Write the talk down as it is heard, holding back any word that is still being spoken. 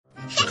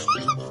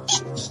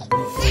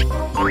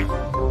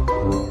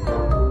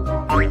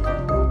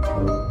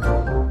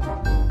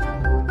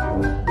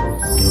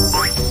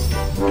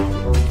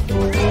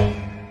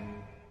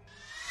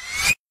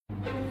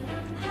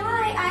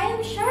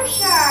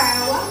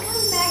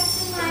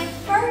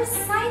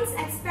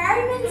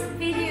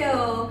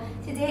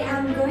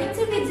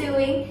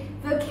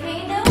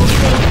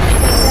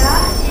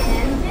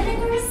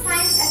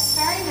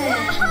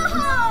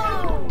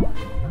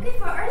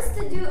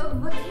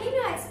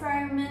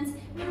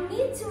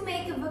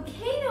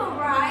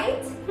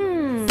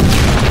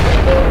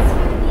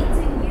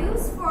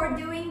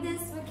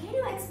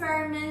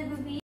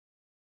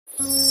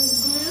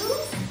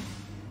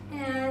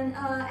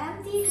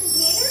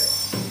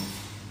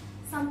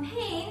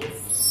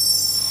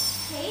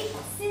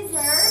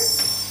scissors,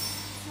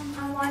 some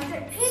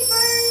unwanted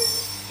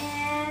papers,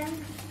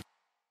 and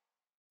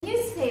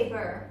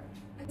newspaper.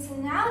 So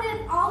now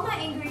that all my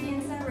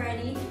ingredients are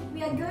ready,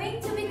 we are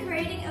going to be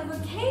creating a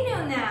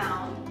volcano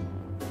now.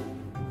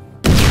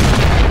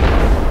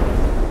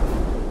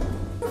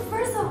 So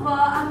first of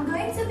all, I'm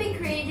going to be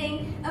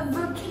creating a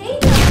volcano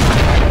for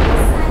the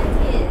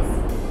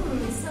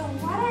scientists. So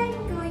what am I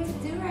going to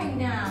do right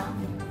now?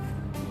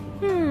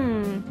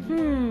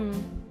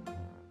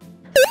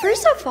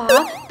 First of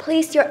all,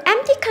 place your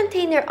empty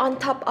container on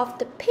top of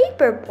the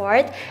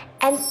paperboard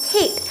and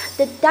tape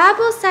the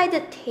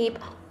double-sided tape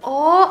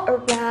all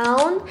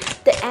around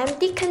the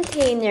empty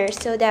container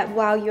so that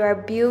while you are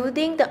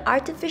building the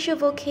artificial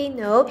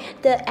volcano,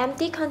 the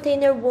empty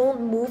container won't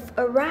move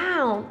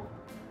around.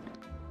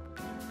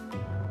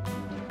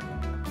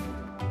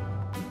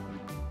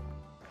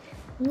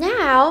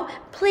 Now,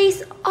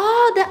 place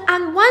all the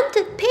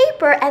unwanted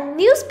paper and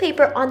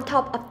newspaper on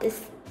top of the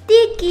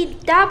sticky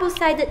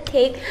double-sided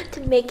tape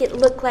to make it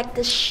look like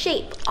the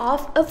shape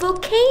of a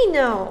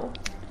volcano.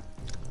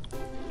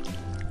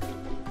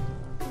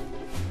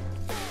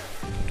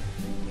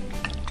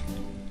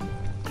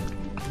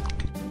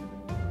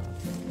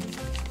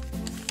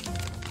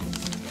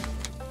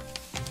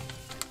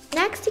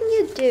 Next thing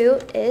you do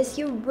is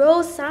you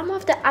roll some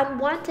of the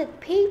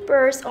unwanted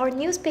papers or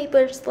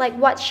newspapers like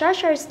what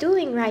Shasha is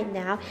doing right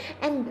now,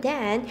 and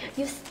then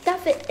you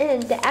stuff it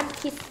in the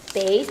empty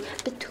space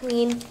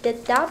between the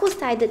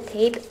double-sided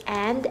tape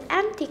and the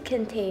empty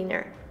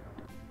container.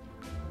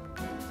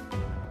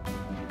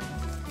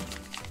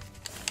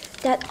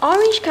 That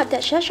orange cup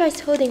that Shasha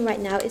is holding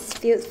right now is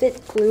filled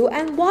with glue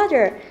and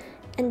water.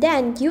 And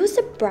then use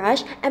a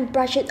brush and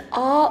brush it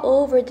all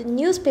over the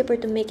newspaper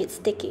to make it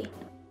sticky.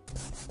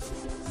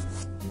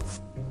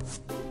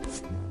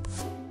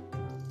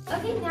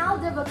 Okay, now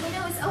the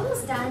volcano is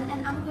almost done,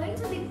 and I'm going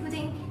to be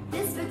putting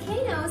these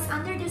volcanoes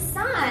under the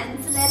sun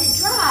to let it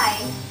dry.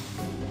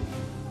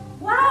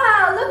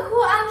 Wow, look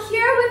who I'm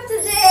here with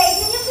today.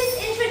 Can you please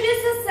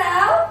introduce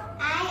yourself?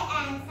 I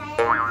am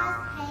scientist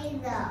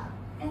Hazel.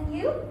 And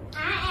you? I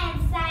am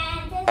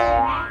scientist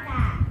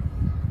Rebecca.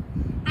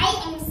 I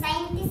am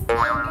scientist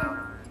Aiden.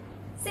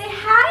 Say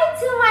hi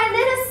to my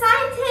little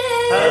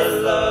scientist.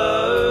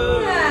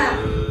 Hello. Yeah.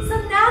 So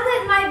now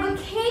that my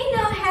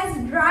volcano has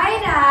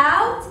dried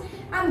out,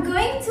 I'm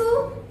going to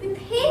be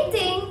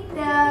painting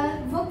the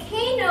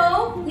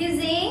volcano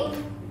using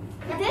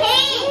The this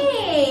paint.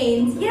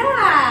 paint.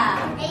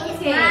 Yeah. It is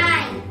Okay.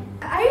 mine.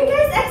 Are you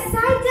guys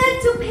excited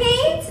to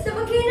paint the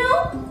volcano?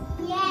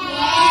 Yeah.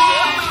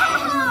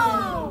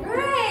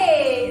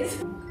 Great.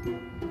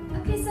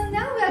 Okay, so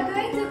now we are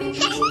going to be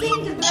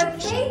painting the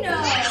volcano.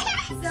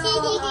 So,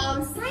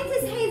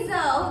 Scientist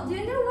Hazel, do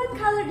you know what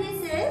color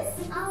this is?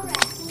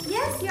 Alright.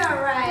 Yes, you're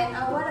right.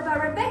 What about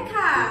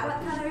Rebecca? What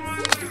color is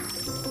it?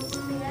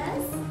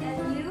 Yes,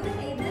 and you,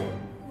 Aiden?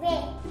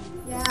 Red.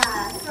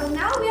 Yeah, so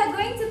now we are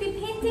going to be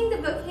painting the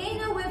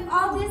volcano with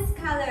all these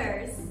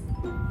colors.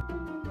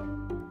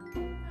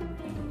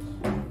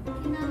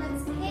 Okay, now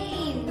let's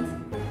paint.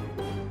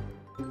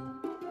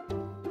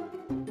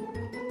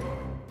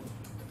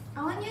 I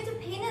want you to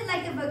paint it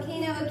like a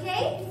volcano,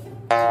 okay?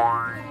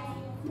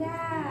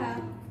 Yeah.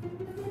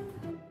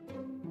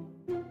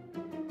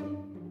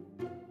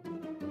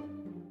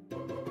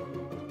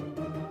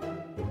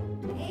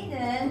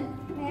 Aiden,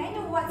 may I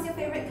know what's your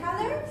favorite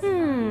color?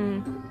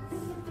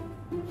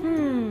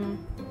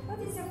 What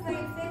is your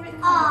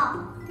favorite color?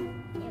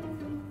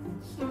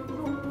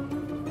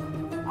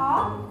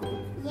 All?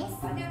 Yes.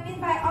 What do you mean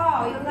by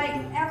all? You like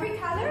every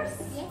colors?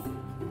 Yes.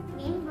 What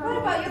Rainbow.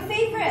 about your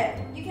favorite?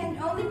 You can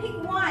only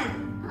pick one.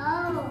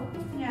 Oh.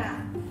 Yeah.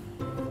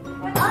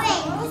 What is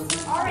Orange. the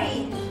most?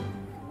 Orange.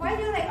 Why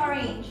do you like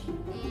orange?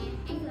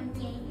 I want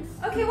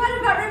yellow. Okay, what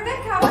about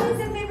Rebecca? What is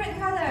your favorite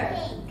color?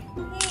 Pink.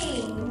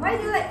 Pink. Why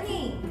do you like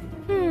pink?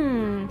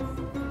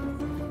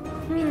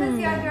 Because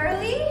you are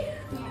girly?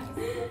 Yes.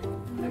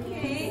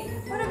 Okay.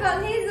 What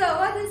about Hazel?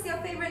 What is your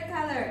favorite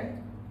color?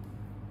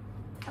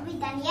 Are we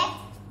done yet?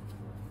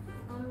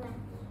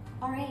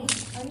 Orange.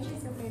 Orange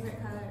is your favorite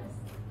color.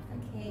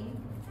 Okay.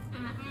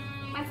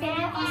 My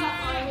favorite also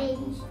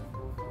orange.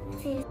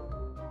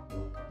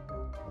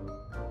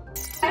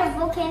 The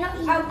volcano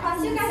is I'll pass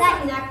you guys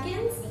some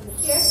napkins.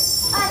 Here.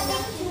 Oh,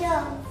 thank you.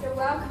 You're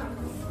welcome.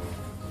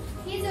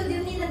 Hazel, do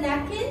you need a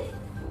napkin?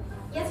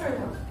 Yes or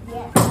no?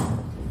 Yes.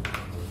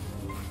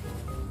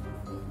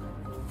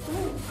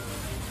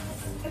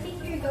 Okay,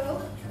 here you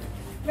go.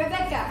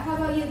 Rebecca, how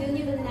about you? Do you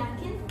need a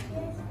napkin?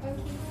 Yes.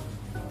 Okay.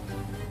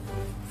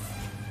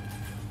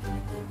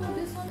 Oh,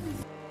 this one is...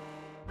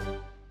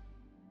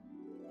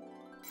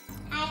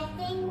 I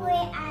think we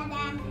are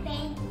done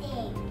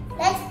painting.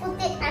 Let's put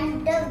it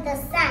under the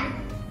sun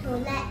to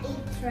let it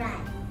dry.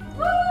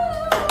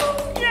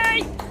 Woo!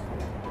 Yay!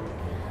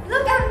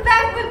 Look, I'm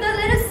back with the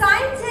little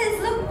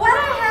scientist. Look what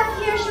I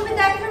have here. Should we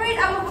decorate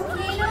our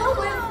volcano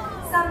with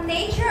some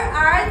nature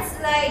arts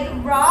like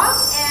rock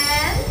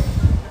and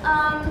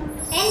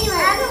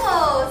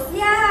animals?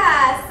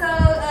 Yeah. So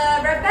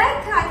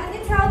Rebecca, can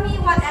you tell me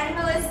what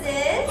animal is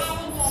this?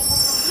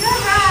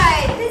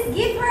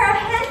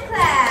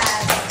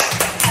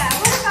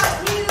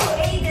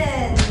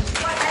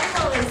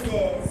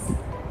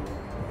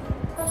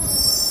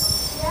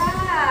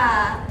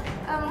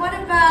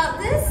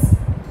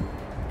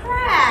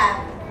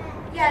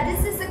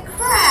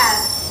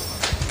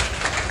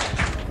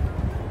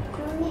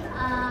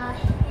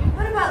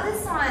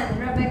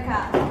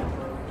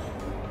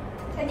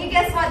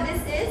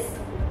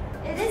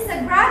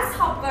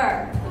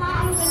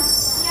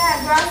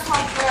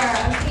 grasshopper.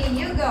 Okay,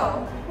 you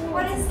go.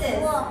 What is this?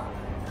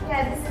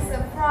 Yeah, this is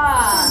a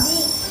frog.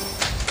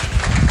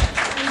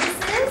 And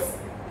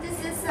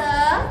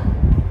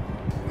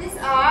these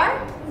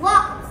are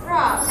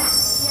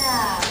frogs.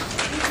 Yeah.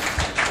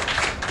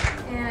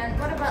 And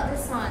what about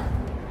this one?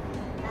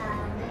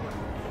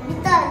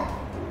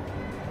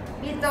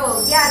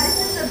 Beetle. Yeah, this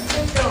is a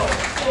beetle.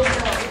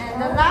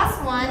 And the last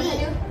one,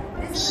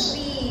 this is a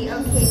bee.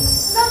 Okay.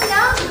 So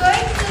now I'm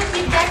going to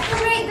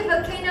decorate the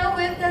volcano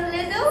with the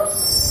little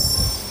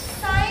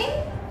sign.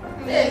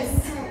 This.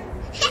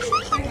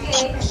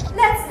 Okay.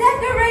 Let's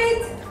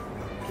decorate.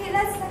 Okay,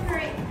 let's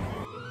decorate.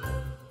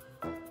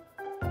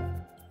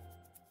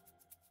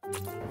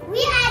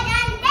 We are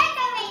done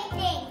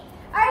decorating.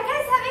 Are you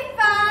guys having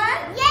fun?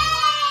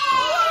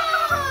 Yay!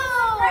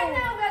 Wow. Right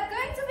now we're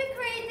going to be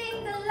creating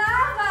the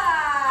lava.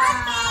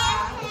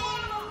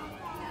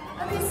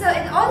 Okay, so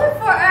in order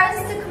for us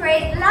to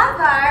create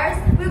lavas,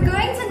 we're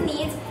going to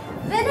need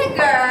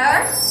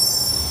vinegar,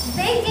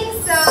 baking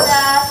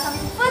soda, some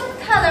food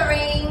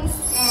colorings,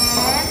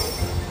 and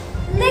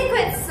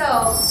liquid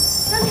soap.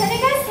 So can you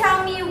guys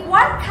tell me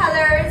what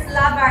colors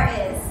lava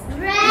is?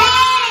 Red!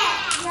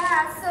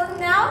 Yeah, so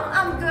now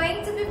I'm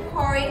going to be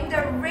pouring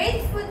the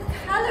red food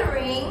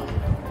coloring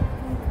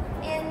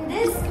in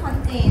this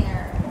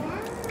container.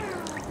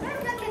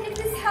 Marika, can you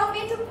please help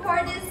me to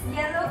pour this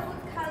yellow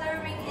food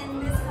coloring in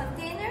this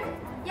container?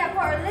 Yeah,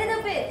 pour a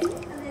little bit.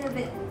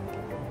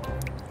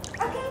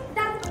 Okay,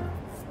 done.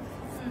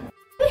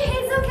 Maybe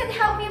Hazel can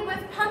help me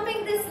with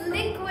pumping this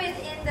liquid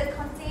in the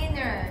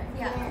container.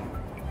 Yeah,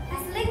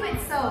 this liquid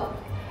soap.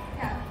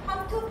 Yeah,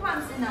 pump 2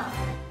 pumps enough.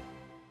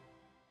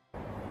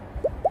 1,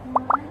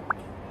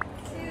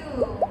 2.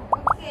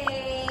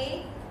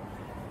 Okay.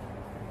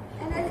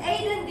 And then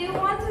Aiden, do you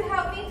want to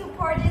help me to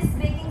pour this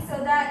baking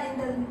soda in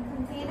the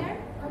container?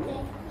 Okay.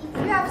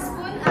 You have a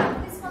spoon?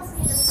 This one's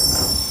need a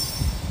spoon.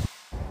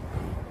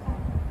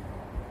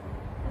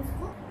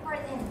 Pour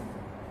it in.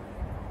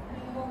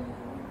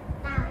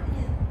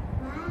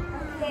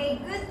 Okay,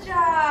 good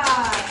job.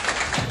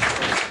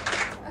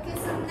 Okay,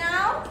 so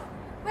now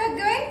we're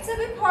going to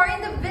be pouring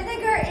the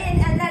vinegar in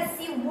and let's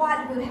see what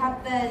will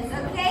happen.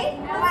 Okay?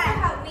 Who will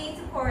help me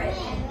to pour it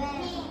in?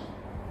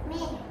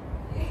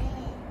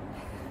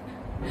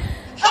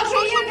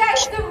 Okay, you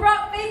guys do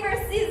rock, paper,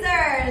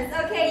 scissors.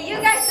 Okay, you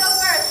guys go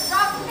first.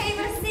 Rock,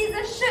 paper,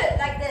 scissors, shoot.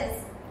 Like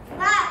this.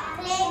 Rock,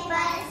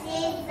 paper,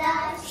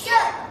 scissors,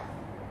 shoot.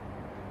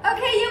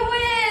 Okay, you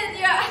win.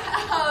 You're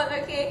out.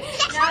 Okay,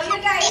 now you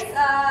guys,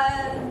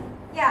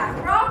 yeah,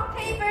 rock,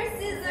 paper,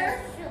 scissors.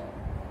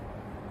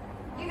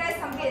 You guys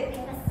compete.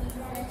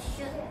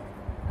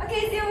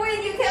 Okay, so you win.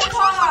 You can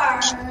pour.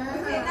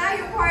 Okay, now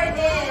you pour it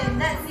in.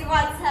 Let's see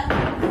what's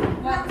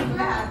happening. What will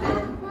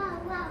happen?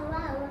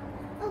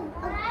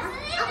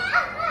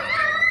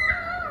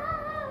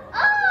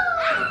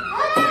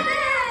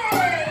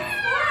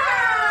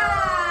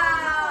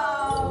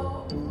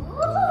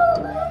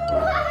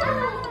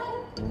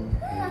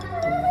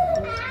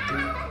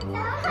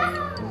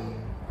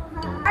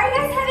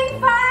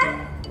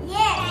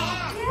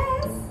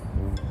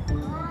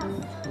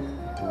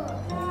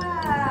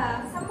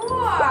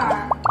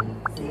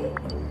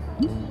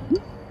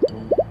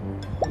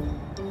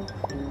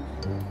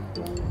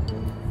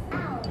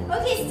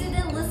 Okay,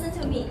 student, listen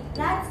to me.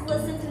 Let's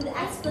listen to the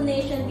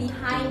explanation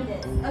behind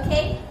this.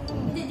 Okay?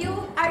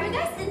 Are you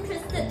guys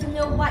interested to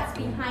know what's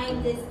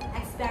behind this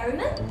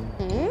experiment?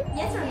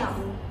 Yes or no?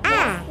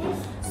 Yes.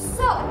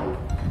 So,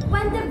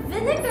 when the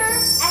vinegar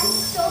and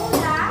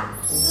soda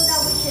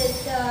which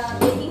is the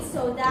baking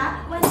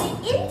soda, when they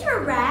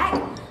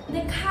interact,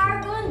 the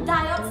carbon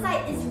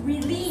dioxide is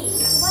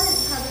released. What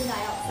is carbon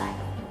dioxide?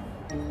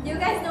 Do you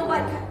guys know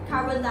what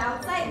carbon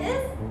dioxide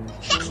is?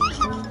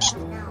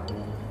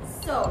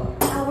 So,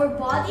 our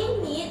body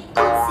needs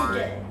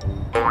oxygen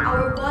and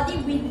our body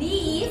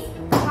releases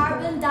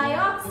carbon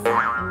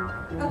dioxide.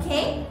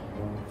 Okay?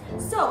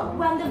 So,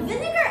 when the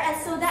vinegar and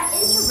soda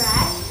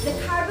interact, the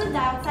carbon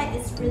dioxide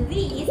is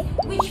released,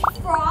 which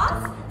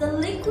froths the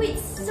liquid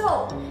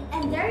soap.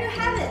 And there you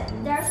have it.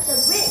 There's the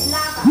red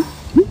lava.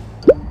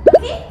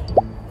 Okay?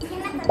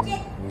 Can I touch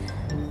it?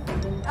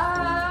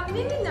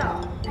 Maybe no.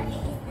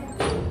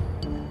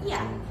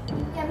 Yeah.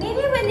 Yeah,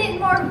 maybe we need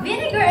more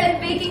vinegar and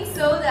baking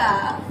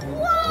soda.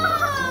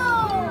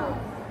 Wow!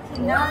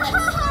 Okay, now let's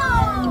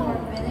add more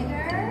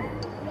vinegar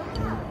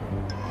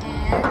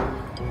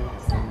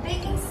and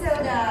baking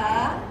soda.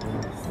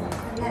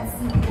 And let's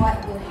see what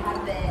will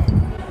happen.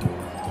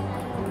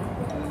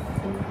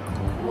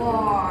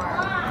 More.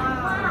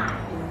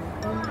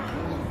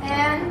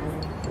 And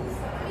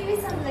maybe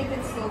some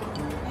liquid soap.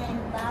 And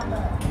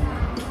bubble.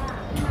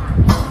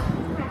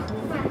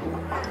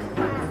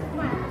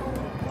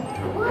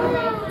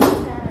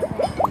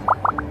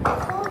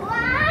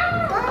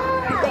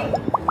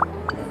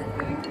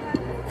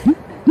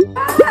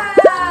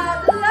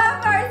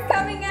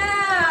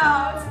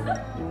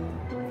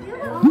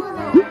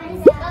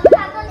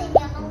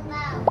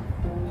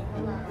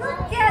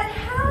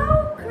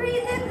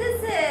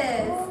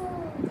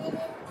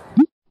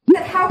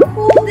 How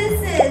cool this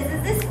is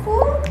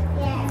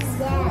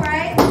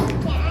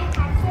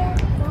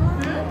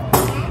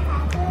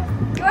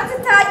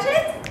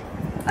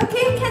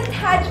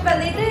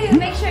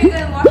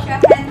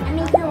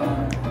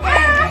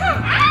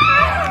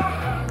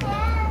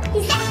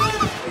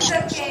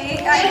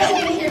okay. I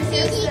think here's the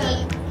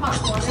hot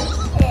water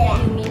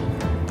that you need.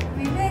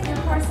 Maybe I can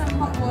pour some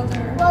hot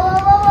water.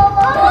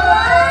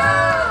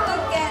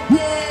 Look at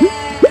this.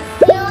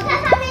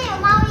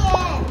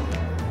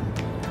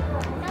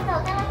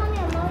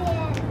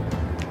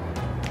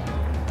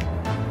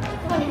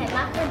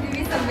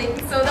 Maybe some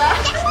baking soda.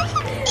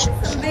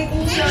 Some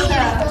baking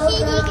soda.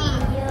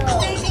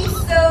 Baking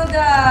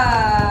soda.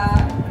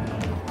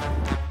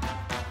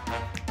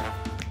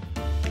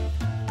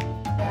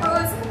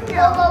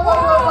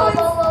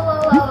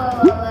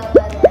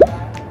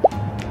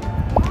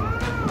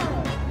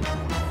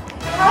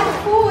 How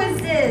cool is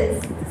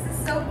this? This is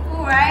so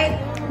cool, right?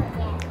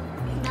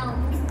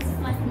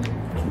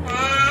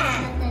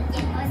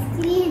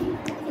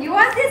 You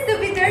want this to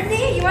be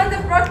dirty? You want the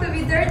frog to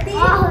be dirty?